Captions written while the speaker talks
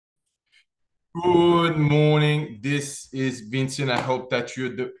Good morning. This is Vincent. I hope that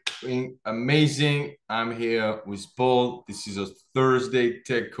you're doing amazing. I'm here with Paul. This is a Thursday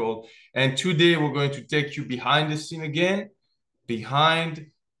tech call. And today we're going to take you behind the scene again, behind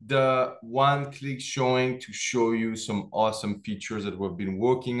the one click showing to show you some awesome features that we've been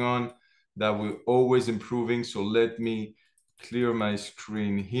working on that we're always improving. So let me clear my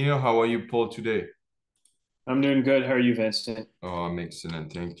screen here. How are you, Paul, today? I'm doing good. How are you, Vincent? Oh, I'm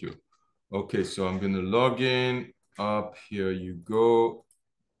excellent. Thank you. Okay, so I'm going to log in. Up here you go.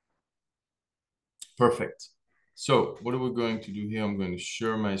 Perfect. So what are we going to do here? I'm going to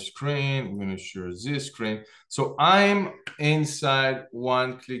share my screen. We're going to share this screen. So I'm inside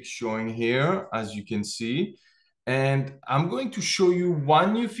one click showing here, as you can see. And I'm going to show you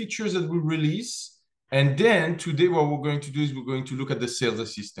one new features that we release. And then today what we're going to do is we're going to look at the sales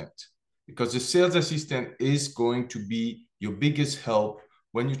assistant. Because the sales assistant is going to be your biggest help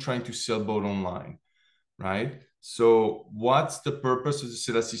when you're trying to sell boat online, right? So what's the purpose of the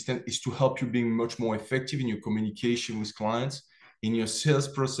sales assistant is to help you being much more effective in your communication with clients, in your sales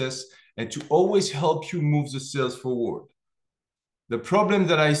process, and to always help you move the sales forward. The problem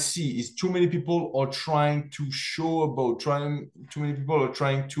that I see is too many people are trying to show about, too many people are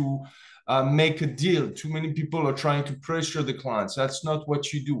trying to make a deal. Too many people are trying to pressure the clients. That's not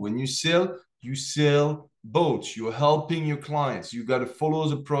what you do. When you sell boats. You're helping your clients. You got to follow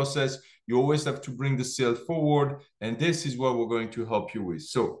the process. You always have to bring the sale forward. And this is what we're going to help you with.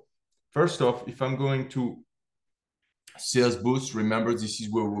 So first off, if I'm going to Sales Boost, remember, this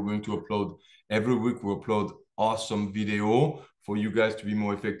is where we're going to upload every week. We upload awesome video for you guys to be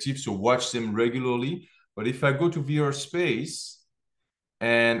more effective. So watch them regularly. But if I go to VR Space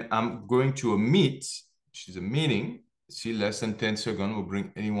and I'm going to a meet, which is a meeting, see, less than 10 seconds will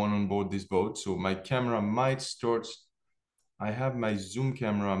bring anyone on board this boat. So my camera might start. I have my zoom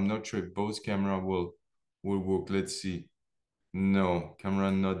camera. I'm not sure if both camera will work. Let's see. No,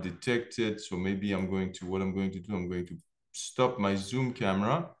 camera not detected. So maybe what I'm going to do, I'm going to stop my zoom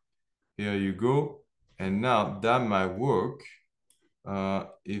camera. Here you go. And now that might work.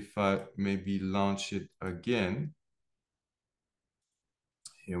 If I maybe launch it again.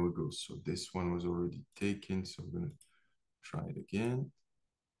 Here we go. So this one was already taken. So I'm going to try it again.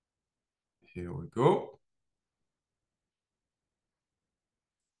 Here we go.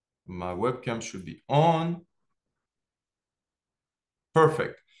 My webcam should be on.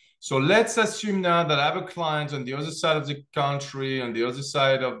 Perfect. So let's assume now that I have a client on the other side of the country, on the other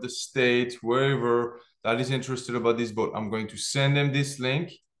side of the state, wherever that is interested about this boat. I'm going to send them this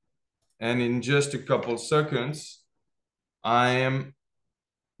link. And in just a couple seconds, I am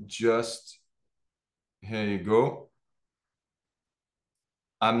just, here you go.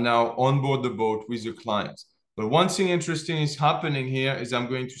 I'm now on board the boat with the client. But one thing interesting is happening here is I'm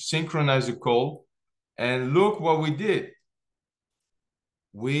going to synchronize the call. And look what we did.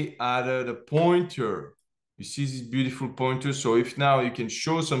 We added a pointer. You see this beautiful pointer? So if now you can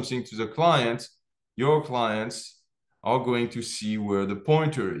show something to the client, your clients are going to see where the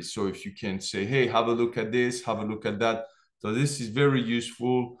pointer is. So if you can say, hey, have a look at this, have a look at that. So this is very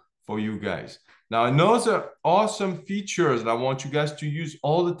useful for you guys. Now, another awesome feature that I want you guys to use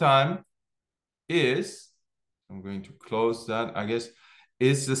all the time is, I'm going to close that, I guess,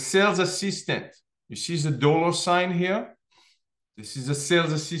 is the sales assistant. You see the dollar sign here? This is a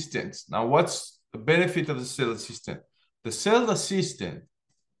sales assistant. Now, what's the benefit of the sales assistant? The sales assistant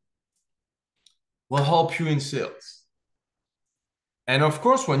will help you in sales. And of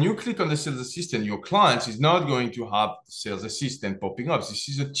course, when you click on the sales assistant, your client is not going to have the sales assistant popping up. This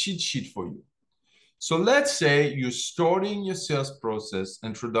is a cheat sheet for you. So let's say you're starting your sales process,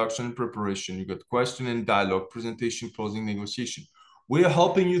 introduction and preparation. You got question and dialogue, presentation, closing, negotiation. We are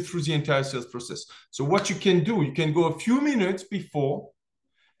helping you through the entire sales process. So what you can do, you can go a few minutes before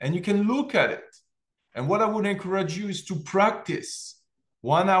and you can look at it. And what I would encourage you is to practice.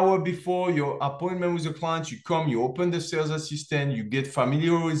 1 hour before your appointment with the client, you come, you open the sales assistant, you get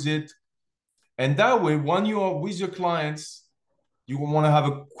familiar with it. And that way, when you are with your clients, you want to have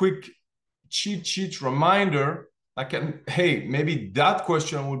a quick cheat sheet reminder like, hey, maybe that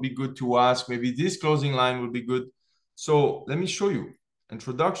question would be good to ask. Maybe this closing line would be good. So let me show you.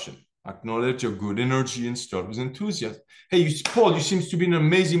 Introduction. Acknowledge your good energy and start with enthusiasm. Hey, Paul, you seem to be in an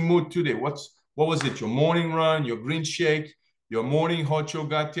amazing mood today. What was it? Your morning run, your green shake, your morning hot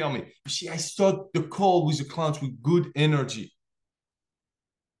yoga? Tell me. You see, I start the call with the clients with good energy.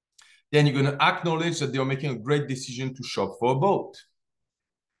 Then you're going to acknowledge that they're making a great decision to shop for a boat.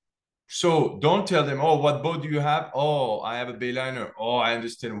 So don't tell them, oh, what boat do you have? Oh, I have a Bayliner. Oh, I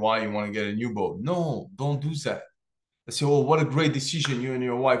understand why you want to get a new boat. No, don't do that. say, oh, what a great decision you and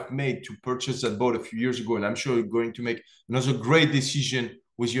your wife made to purchase that boat a few years ago. And I'm sure you're going to make another great decision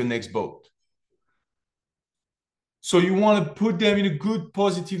with your next boat. So you want to put them in a good,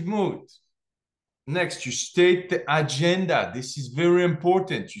 positive mood. Next, you state the agenda. This is very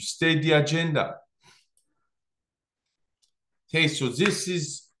important. You state the agenda. Okay, so this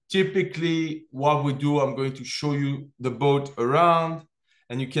is typically what we do. I'm going to show you the boat around,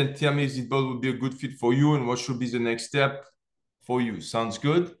 and you can tell me if this boat would be a good fit for you and what should be the next step for you. Sounds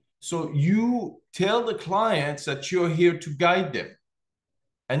good? So you tell the clients that you're here to guide them.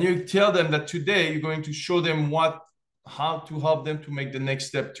 And you tell them that today you're going to show them how to help them to make the next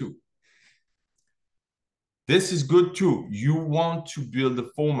step too. This is good too. You want to build the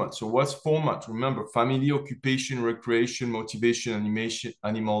format. So what's format? Remember, family, occupation, recreation, motivation, animation,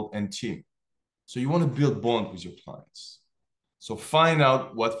 animal, and team. So you want to build bond with your clients. So find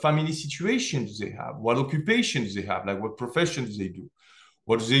out what family situations they have, what occupations they have, like what professions they do.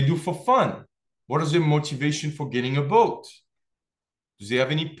 What do they do for fun? What is their motivation for getting a boat? Do they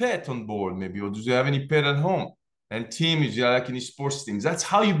have any pet on board maybe, or do they have any pet at home? And team, is there like any sports teams? That's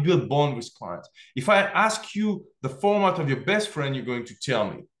how you build bond with clients. If I ask you the format of your best friend, you're going to tell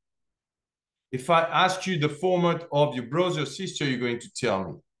me. If I ask you the format of your brother or sister, you're going to tell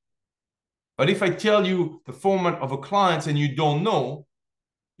me. But if I tell you the format of a client and you don't know,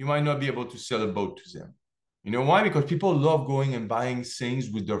 you might not be able to sell a boat to them. You know why? Because people love going and buying things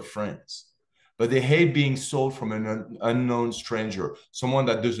with their friends, but they hate being sold from an unknown stranger, someone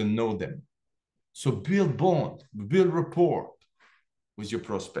that doesn't know them. So build bond, build rapport with your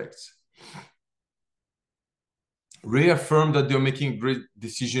prospects. Reaffirm that they're making a great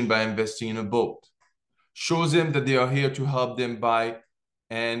decision by investing in a boat. Show them that they are here to help them buy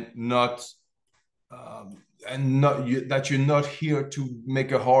and not that you're not here to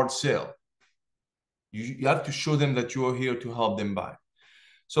make a hard sale. You have to show them that you are here to help them buy.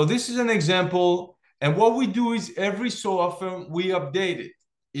 So this is an example. And what we do is every so often we update it,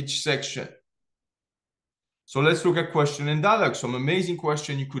 each section. So let's look at question and dialogue. Some amazing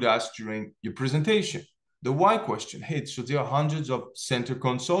question you could ask during your presentation. The why question. Hey, so there are hundreds of center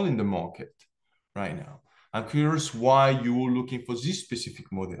console in the market right now. I'm curious why you're looking for this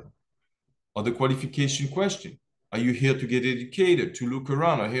specific model. Or the qualification question. Are you here to get educated, to look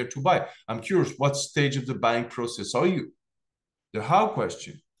around, or here to buy? I'm curious, what stage of the buying process are you? The how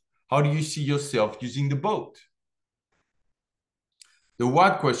question. How do you see yourself using the boat? The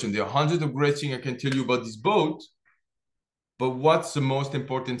what question. There are hundreds of great things I can tell you about this boat, but what's the most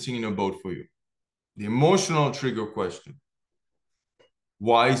important thing in a boat for you? The emotional trigger question.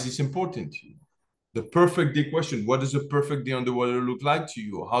 Why is this important to you? The perfect day question. What does a perfect day underwater look like to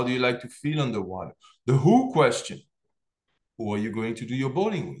you? How do you like to feel underwater? The who question. Who are you going to do your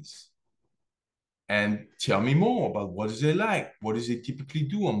boating with? And tell me more about what is it like? What does it typically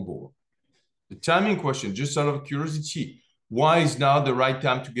do on board? The timing question, just out of curiosity. Why is now the right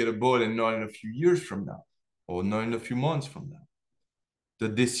time to get a boat and not in a few years from now? Or not in a few months from now? The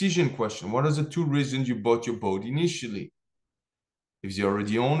decision question. What are the two reasons you bought your boat initially? If you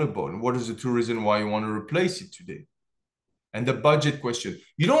already own a boat, and what is the two reasons why you want to replace it today? And the budget question.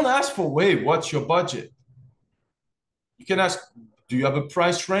 You don't ask for, wait, what's your budget? You can ask, do you have a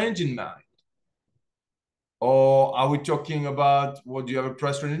price range in mind? Or are we talking about, what do you have a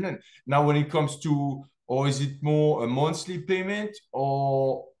price range in mind? Now, when it comes to, or is it more a monthly payment,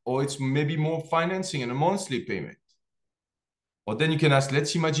 or it's maybe more financing and a monthly payment? Or then you can ask,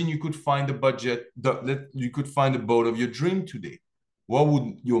 let's imagine you could find a budget, you could find a boat of your dream today. What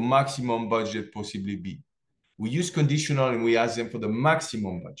would your maximum budget possibly be? We use conditional and we ask them for the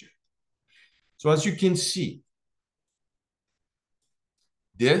maximum budget. So as you can see,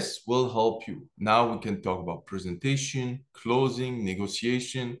 this will help you. Now we can talk about presentation, closing,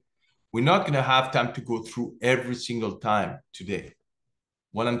 negotiation. We're not going to have time to go through every single time today.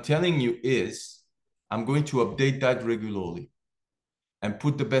 What I'm telling you is I'm going to update that regularly and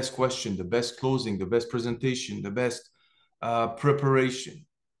put the best question, the best closing, the best presentation, the best preparation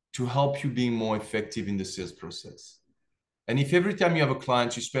to help you being more effective in the sales process. And if every time you have a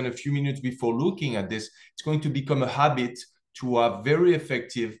client, you spend a few minutes before looking at this, it's going to become a habit to have very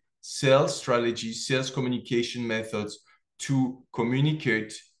effective sales strategies, sales communication methods to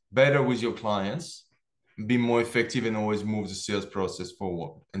communicate better with your clients, be more effective, and always move the sales process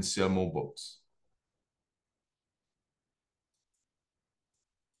forward and sell more boats.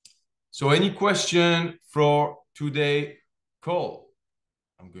 So any question for today call?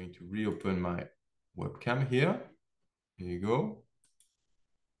 I'm going to reopen my webcam here. Here you go.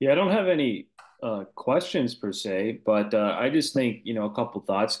 Yeah, I don't have any questions per se, but I just think, a couple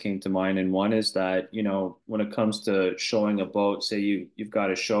thoughts came to mind. And one is that, when it comes to showing a boat, say you've got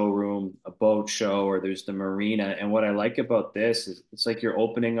a showroom, a boat show, or there's the marina. And what I like about this is it's like you're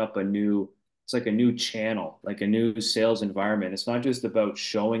opening up it's like a new channel, like a new sales environment. It's not just about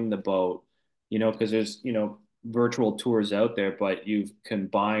showing the boat, because there's, virtual tours out there, but you've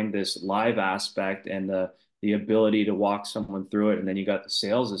combined this live aspect and the ability to walk someone through it, and then you got the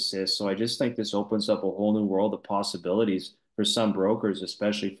sales assist. So I just think this opens up a whole new world of possibilities for some brokers,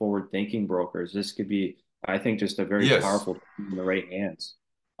 especially forward-thinking brokers. This could be, I think, just a very Yes, powerful tool in the right hands.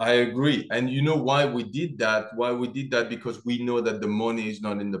 I agree. And you know why we did that? Why we did that? Because we know that the money is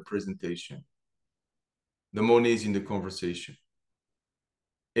not in the presentation. The money is in the conversation.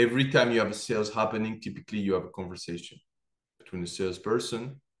 Every time you have a sales happening, typically you have a conversation between a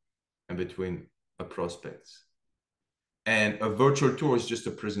salesperson and between a prospect. And a virtual tour is just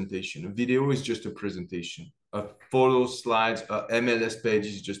a presentation. A video is just a presentation. A photo slides, a MLS page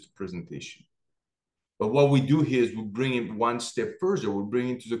is just a presentation. But what we do here is we bring it one step further. We bring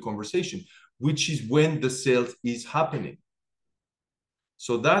it to the conversation, which is when the sales is happening.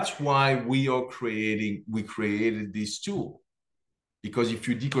 So that's why we created this tool. Because if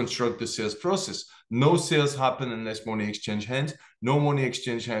you deconstruct the sales process, no sales happen unless money exchange hands, no money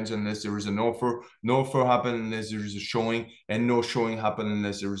exchange hands unless there is an offer, no offer happen unless there is a showing, and no showing happen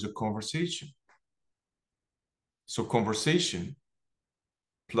unless there is a conversation. So conversation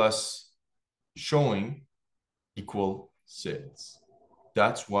plus showing equal sales.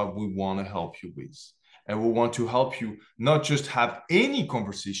 That's what we want to help you with. And we want to help you not just have any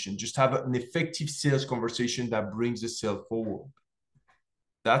conversation, just have an effective sales conversation that brings the sale forward.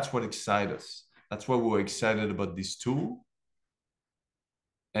 That's what excites us. That's why we're excited about this tool.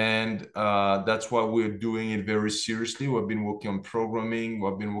 And that's why we're doing it very seriously. We've been working on programming.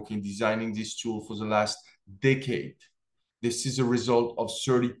 We've been working designing this tool for the last decade. This is a result of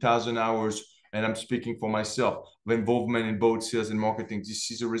 30,000 hours, and I'm speaking for myself, of involvement in both sales and marketing.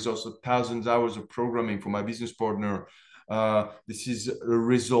 This is a result of thousands of hours of programming for my business partner. This is a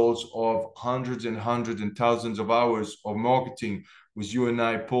result of hundreds and hundreds and thousands of hours of marketing with you and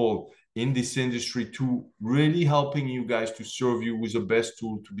I, Paul, in this industry to really helping you guys to serve you with the best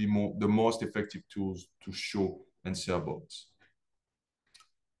tool to be the most effective tools to show and sell boats.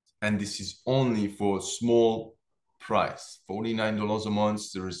 And this is only for a small price, $49 a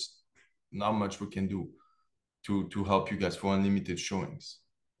month. There is not much we can do to help you guys for unlimited showings.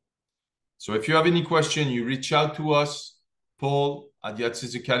 So if you have any question, you reach out to us, Paul at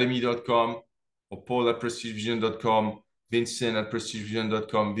yahtsacademy.com or Paul at prestigevision.com, Vincent at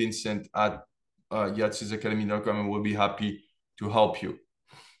prestigevision.com, Vincent at yahtsacademy.com, and we'll be happy to help you.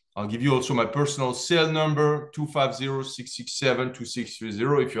 I'll give you also my personal cell number,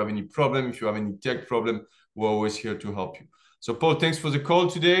 250-667-2630. If you have any problem, if you have any tech problem, we're always here to help you. So Paul, thanks for the call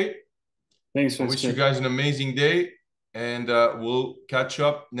today. Thanks, I wish you guys an amazing day, and we'll catch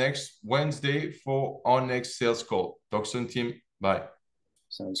up next Wednesday for our next sales call. Talk soon, team. Bye.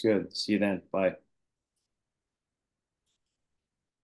 Sounds good. See you then. Bye.